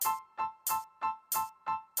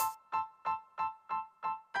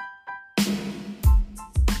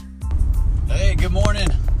Good morning.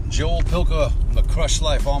 Joel Pilka, the Crush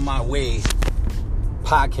Life on My Way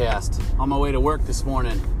podcast. On my way to work this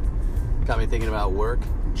morning. Got me thinking about work,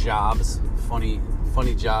 jobs, funny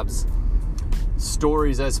jobs,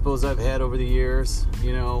 stories I suppose I've had over the years.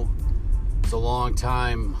 You know, it's a long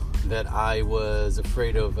time that I was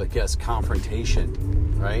afraid of, I guess,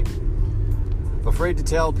 confrontation, right? Afraid to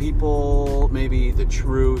tell people maybe the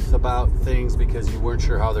truth about things because you weren't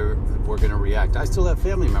sure how they were going to react. I still have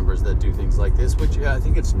family members that do things like this, which I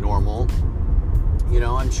think it's normal. You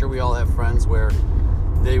know, I'm sure we all have friends where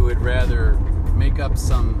they would rather make up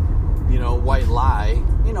some, white lie,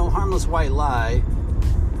 harmless white lie,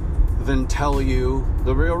 than tell you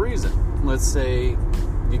the real reason. Let's say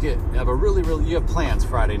you have plans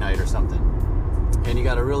Friday night or something, and you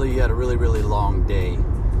had a really long day.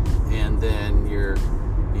 And then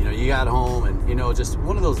you got home and, just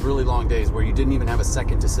one of those really long days where you didn't even have a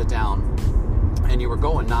second to sit down and you were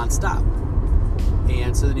going nonstop.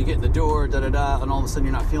 And so then you get in the door, and all of a sudden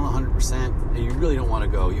you're not feeling 100% and you really don't want to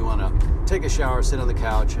go. You want to take a shower, sit on the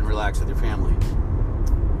couch and relax with your family.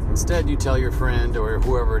 Instead, you tell your friend or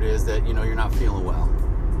whoever it is that, you're not feeling well.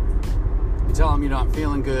 You tell them you're not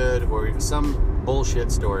feeling good or some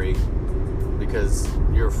bullshit story because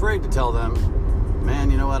you're afraid to tell them,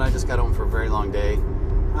 man, you know what? I just got home for a very long day.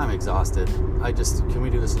 I'm exhausted. Can we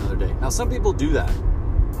do this another day? Now, some people do that,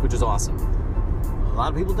 which is awesome. A lot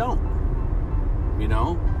of people don't.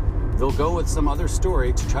 They'll go with some other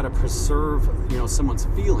story to try to preserve, someone's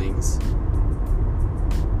feelings,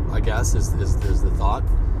 I guess, is the thought.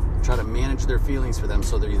 Try to manage their feelings for them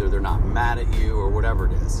so they're not mad at you or whatever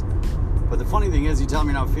it is. But the funny thing is, you tell them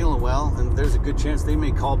you're not feeling well, and there's a good chance they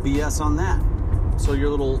may call BS on that. So your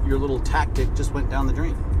little tactic just went down the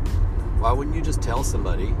drain. Why wouldn't you just tell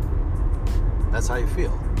somebody that's how you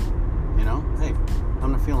feel? Hey,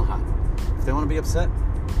 I'm not feeling hot. If they want to be upset,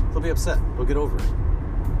 they'll be upset. They'll get over it.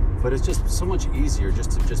 But it's just so much easier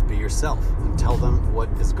just to be yourself and tell them what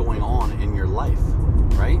is going on in your life,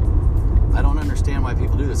 right? I don't understand why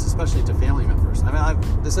people do this, especially to family members. I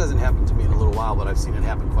mean, this hasn't happened to me in a little while, but I've seen it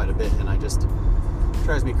happen quite a bit, and it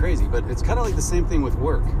drives me crazy. But it's kind of like the same thing with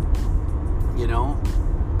work.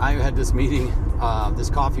 I had this meeting, this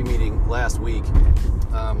coffee meeting last week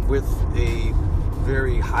with a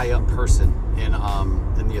very high up person in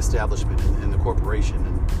the establishment, in the corporation,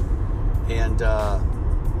 and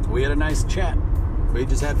we had a nice chat. We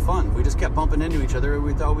just had fun. We just kept bumping into each other.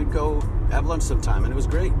 We thought we'd go have lunch sometime, and it was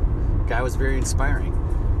great. The guy was very inspiring,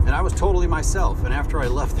 and I was totally myself. And after I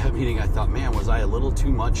left that meeting, I thought, man, was I a little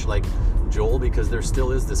too much like Joel? Because there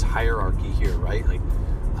still is this hierarchy here, right? Like,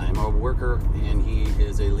 I'm a worker and he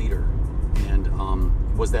is a leader. And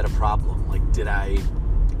was that a problem? Like,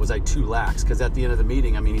 was I too lax? Because at the end of the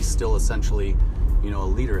meeting, he's still essentially, a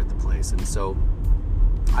leader at the place. And so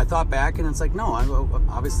I thought back and it's like, no,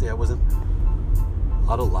 obviously I wasn't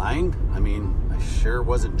out of line. I sure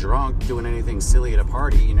wasn't drunk doing anything silly at a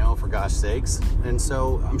party, for gosh sakes. And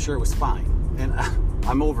so I'm sure it was fine. And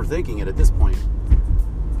I'm overthinking it at this point.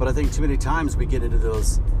 But I think too many times we get into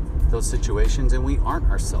those situations and we aren't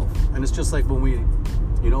ourselves. And it's just like when we,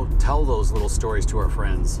 tell those little stories to our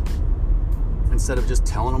friends instead of just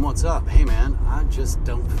telling them what's up. Hey man, I just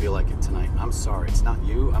don't feel like it tonight. I'm sorry. It's not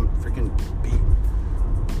you. I'm freaking beat.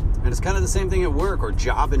 And it's kind of the same thing at work or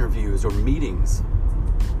job interviews or meetings.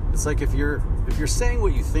 It's like if you're saying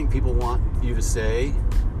what you think people want you to say,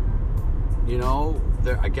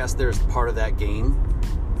 I guess there's part of that game.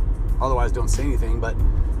 Otherwise, don't say anything. But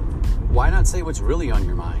why not say what's really on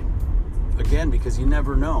your mind? Again, because you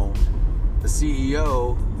never know. The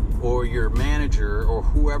CEO or your manager or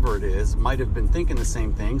whoever it is might have been thinking the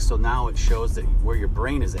same thing. So now it shows that where your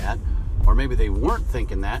brain is at. Or maybe they weren't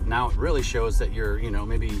thinking that. Now it really shows that you're,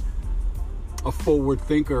 maybe a forward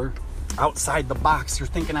thinker outside the box. You're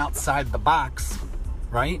thinking outside the box,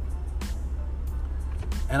 right?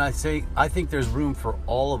 And I think there's room for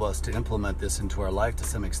all of us to implement this into our life to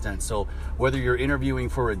some extent. So whether you're interviewing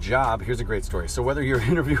for a job, here's a great story. So whether you're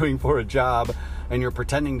interviewing for a job and you're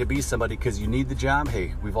pretending to be somebody because you need the job,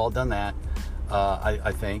 hey, we've all done that,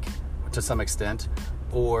 I think, to some extent.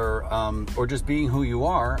 Or just being who you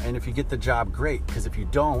are, and if you get the job, great. Because if you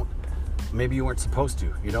don't, maybe you weren't supposed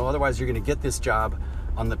to. Otherwise you're going to get this job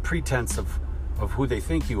on the pretense of who they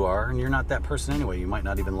think you are, and you're not that person anyway. You might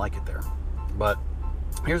not even like it there. But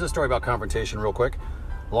here's a story about confrontation real quick.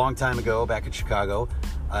 A long time ago, back in Chicago,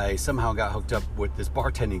 I somehow got hooked up with this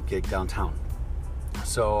bartending gig downtown.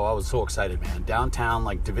 So I was so excited, man. Downtown,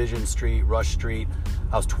 like Division Street, Rush Street.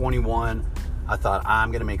 I was 21. I thought,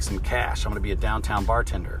 I'm going to make some cash. I'm going to be a downtown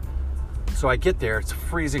bartender. So I get there. It's a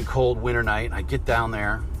freezing cold winter night. I get down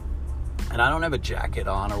there. and I don't have a jacket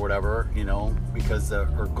on or whatever, you know, because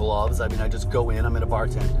or gloves. I mean, I just go in. I'm in a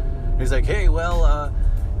bartend. And he's like, hey, well,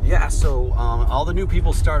 yeah. So all the new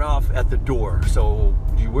people start off at the door. So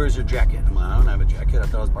where's your jacket? I'm like, I don't have a jacket. I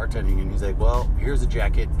thought I was bartending. And he's like, well, here's a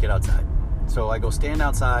jacket. Get outside. So I go stand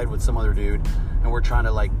outside with some other dude, and we're trying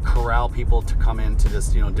to like corral people to come into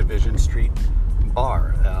this, you know, Division Street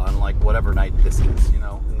bar on like whatever night this is, you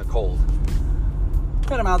know, in the cold.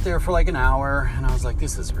 And I'm out there for like an hour, and I was like,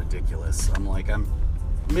 this is ridiculous. I'm like,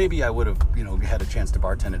 maybe I would have, you know, had a chance to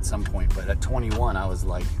bartend at some point, but at 21, I was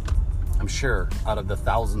like, I'm sure out of the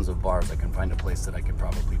thousands of bars, I can find a place that I could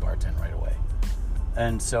probably bartend right away.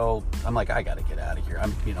 And so I'm like, I got to get out of here.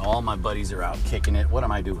 You know, all my buddies are out kicking it. What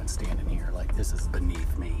am I doing standing here? Like, this is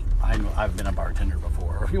beneath me. I've been a bartender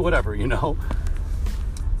before, or whatever, you know.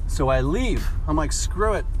 So I leave. I'm like,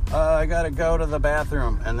 screw it. I got to go to the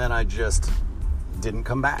bathroom. And then I just didn't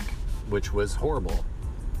come back, which was horrible,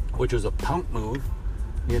 which was a punk move,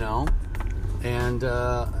 you know. And,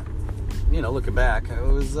 you know, looking back, it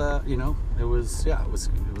was, you know, it was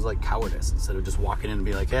like cowardice instead of just walking in and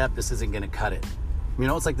be like, hey, this isn't going to cut it. You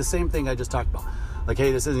know, it's like the same thing I just talked about. Like,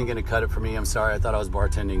 hey, this isn't going to cut it for me. I'm sorry. I thought I was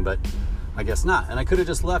bartending, but I guess not. And I could have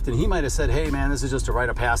just left, and he might have said, hey, man, this is just a rite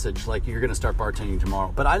of passage. Like, you're going to start bartending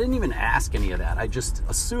tomorrow. But I didn't even ask any of that. I just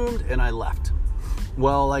assumed, and I left.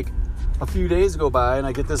 Well, like, a few days go by, and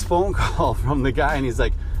I get this phone call from the guy, and he's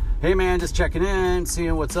like, hey, man, just checking in,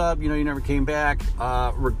 seeing what's up. You know, you never came back.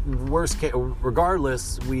 Worst case,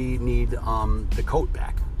 regardless, we need the coat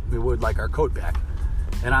back. We would like our coat back.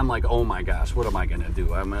 And I'm like, oh my gosh, what am I gonna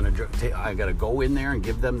do? I gotta go in there and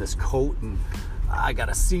give them this coat, and I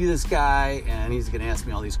gotta see this guy, and he's gonna ask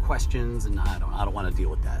me all these questions, and I don't want to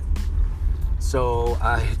deal with that. So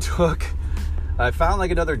I found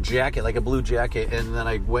like another jacket, like a blue jacket, and then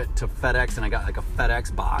I went to FedEx and I got like a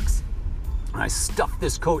FedEx box, and I stuffed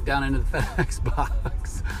this coat down into the FedEx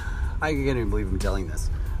box. I can't even believe I'm telling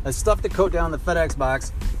this. I stuffed the coat down in the FedEx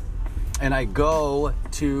box, and I go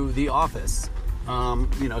to the office,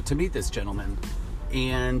 you know, to meet this gentleman.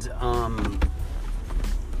 And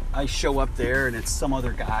I show up there, and it's some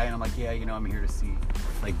other guy, and I'm like, yeah, you know, I'm here to see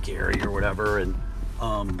like Gary or whatever. And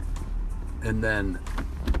then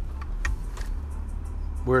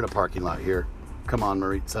we're in a parking lot here. Come on,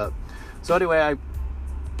 Maritza. So anyway,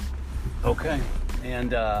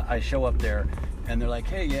 and I show up there, and they're like,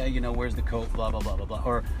 hey, yeah, you know, where's the coat, blah, blah, blah, blah, blah.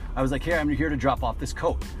 Or I was like, here, I'm here to drop off this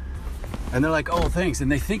coat. And they're like, oh, thanks. And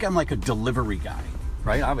they think I'm like a delivery guy,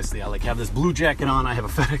 right? Obviously, I like have this blue jacket on. I have a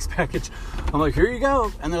FedEx package. I'm like, here you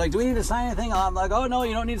go. And they're like, do we need to sign anything? I'm like, oh, no,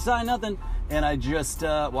 you don't need to sign nothing. And I just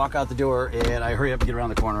walk out the door, and I hurry up and get around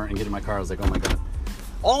the corner and get in my car. I was like, oh, my God.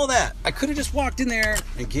 All of that. I could have just walked in there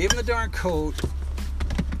and gave him the darn coat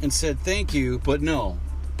and said thank you. But no,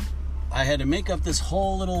 I had to make up this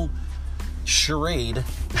whole little charade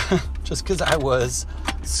just because I was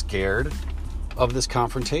scared of this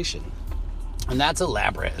confrontation. And that's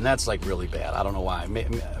elaborate, and that's like really bad. I don't know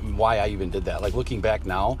why I even did that. Like, looking back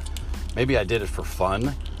now, maybe I did it for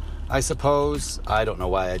fun, I suppose. I don't know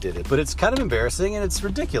why I did it, but it's kind of embarrassing and it's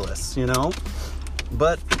ridiculous, you know?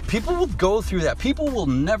 But people will go through that. People will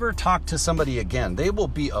never talk to somebody again. They will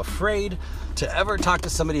be afraid to ever talk to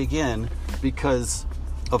somebody again because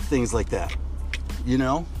of things like that, you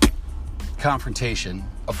know? Confrontation,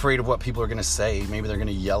 afraid of what people are going to say. Maybe they're going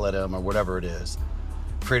to yell at them or whatever it is.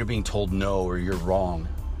 Afraid of being told no or you're wrong.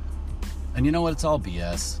 And you know what? It's all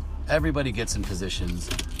BS. Everybody gets in positions.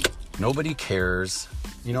 Nobody cares.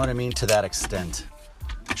 You know what I mean? To that extent.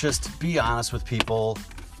 Just be honest with people.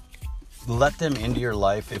 Let them into your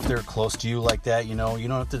life if they're close to you like that. You know, you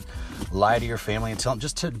don't have to lie to your family and tell them,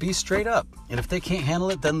 just to be straight up. And if they can't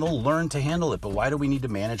handle it, then they'll learn to handle it. But why do we need to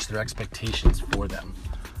manage their expectations for them?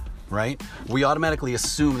 Right? We automatically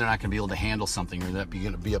assume they're not going to be able to handle something or that you're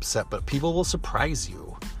going to be upset, but people will surprise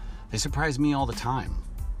you. They surprise me all the time.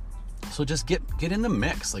 So just get in the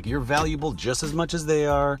mix. Like, you're valuable just as much as they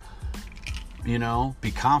are. You know,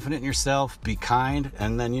 be confident in yourself, be kind,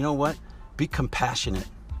 and then you know what? Be compassionate.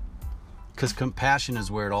 Because compassion is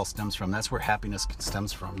where it all stems from. That's where happiness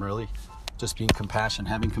stems from, really. Just being compassionate,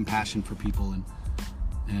 having compassion for people,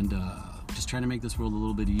 and just trying to make this world a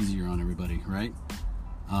little bit easier on everybody, right?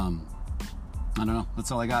 I don't know. That's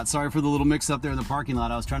all I got. Sorry for the little mix up there in the parking lot.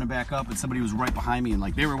 I was trying to back up and somebody was right behind me, and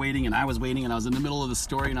like they were waiting and I was waiting, and I was in the middle of the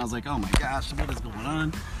story, and I was like, oh my gosh, what is going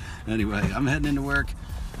on? Anyway, I'm heading into work.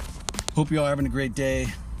 Hope you all are having a great day.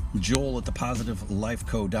 Joel at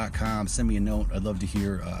thepositivelifeco.com. Send me a note. I'd love to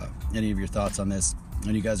hear any of your thoughts on this.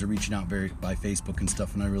 And you guys are reaching out by Facebook and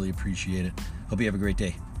stuff, and I really appreciate it. Hope you have a great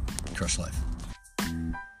day. Crush Life.